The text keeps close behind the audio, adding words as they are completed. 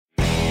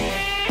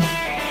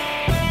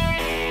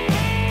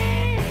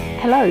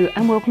Hello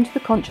and welcome to the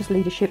Conscious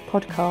Leadership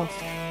Podcast,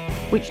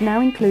 which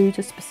now includes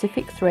a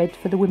specific thread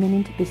for the Women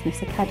into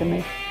Business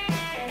Academy.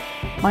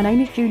 My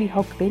name is Julie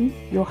Hogbin,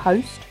 your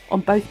host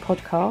on both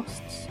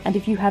podcasts, and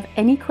if you have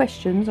any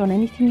questions on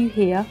anything you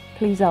hear,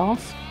 please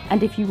ask,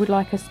 and if you would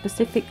like a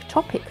specific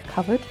topic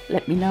covered,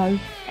 let me know,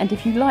 and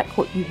if you like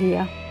what you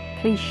hear,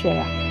 please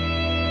share.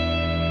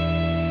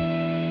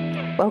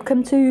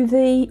 Welcome to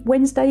the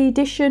Wednesday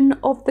edition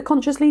of the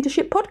Conscious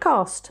Leadership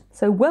Podcast,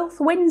 so Wealth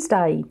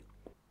Wednesday.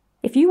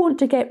 If you want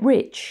to get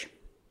rich,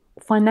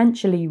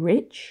 financially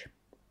rich,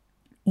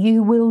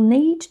 you will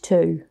need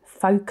to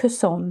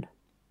focus on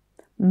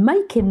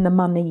making the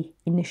money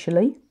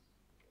initially,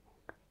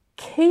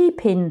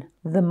 keeping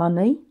the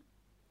money,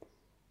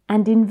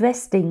 and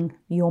investing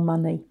your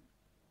money.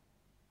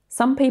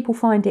 Some people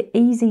find it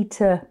easy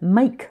to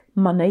make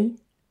money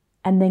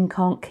and then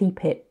can't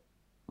keep it,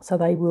 so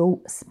they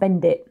will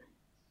spend it.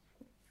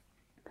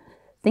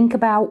 Think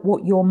about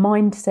what your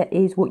mindset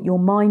is, what your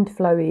mind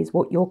flow is,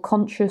 what your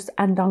conscious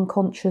and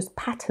unconscious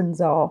patterns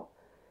are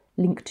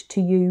linked to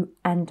you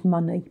and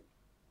money.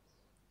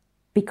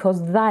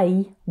 Because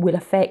they will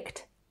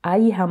affect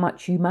A, how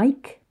much you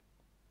make,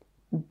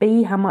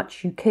 B, how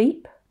much you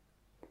keep,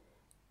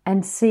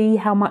 and C,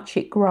 how much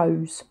it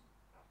grows.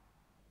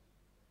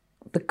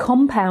 The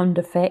compound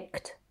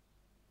effect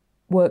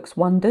works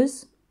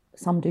wonders.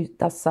 Some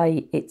does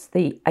say it's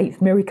the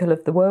 8th miracle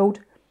of the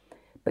world,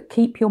 but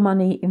keep your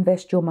money,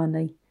 invest your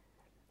money.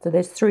 So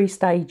there's 3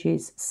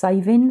 stages.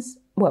 Savings,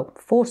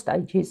 4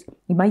 stages.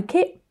 You make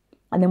it,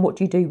 and then what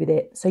do you do with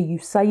it? So you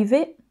save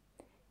it,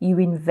 you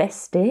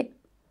invest it,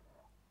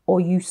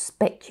 or you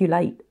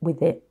speculate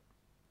with it.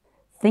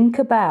 Think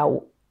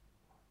about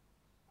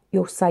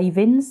your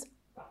savings,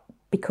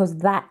 because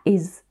that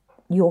is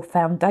your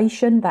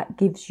foundation. That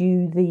gives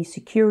you the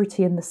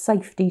security and the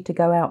safety to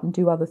go out and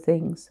do other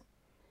things.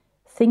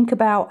 Think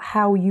about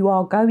how you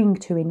are going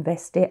to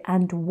invest it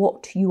and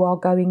what you are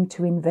going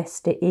to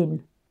invest it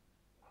in.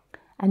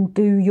 And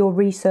do your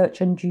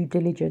research and due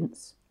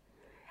diligence.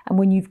 And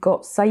when you've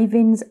got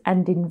savings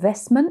and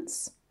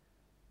investments,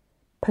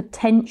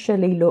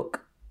 potentially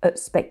look at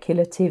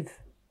speculative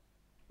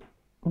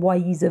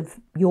ways of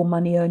your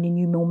money earning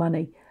you more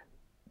money.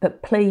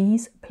 But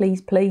please,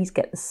 please, please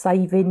get the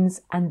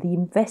savings and the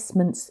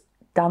investments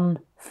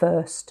done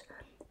first,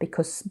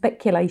 because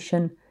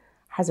speculation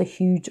has a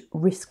huge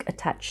risk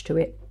attached to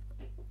it.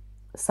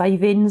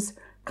 Savings,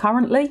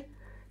 currently,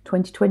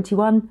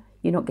 2021,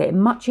 you're not getting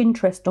much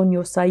interest on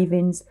your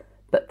savings,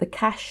 but the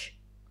cash,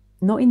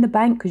 not in the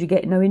bank because you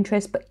get no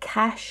interest, but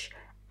cash,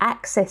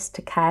 access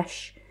to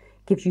cash,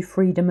 gives you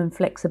freedom and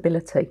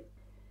flexibility.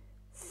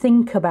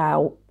 Think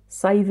about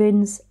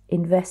savings,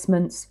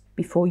 investments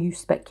before you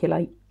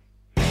speculate.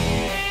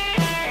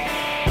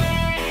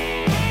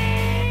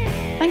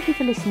 Thank you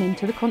for listening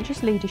to the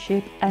Conscious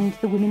Leadership and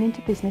the Women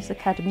into Business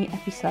Academy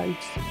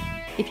episodes.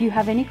 If you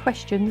have any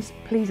questions,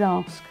 please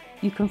ask.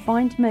 You can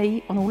find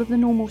me on all of the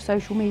normal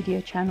social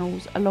media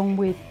channels, along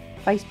with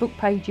Facebook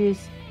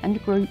pages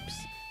and groups,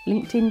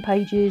 LinkedIn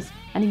pages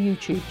and a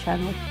YouTube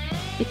channel.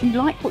 If you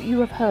like what you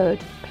have heard,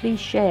 please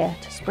share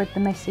to spread the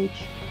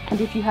message. And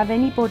if you have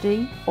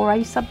anybody or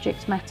a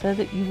subject matter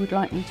that you would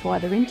like me to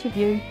either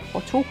interview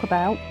or talk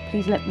about,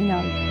 please let me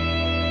know.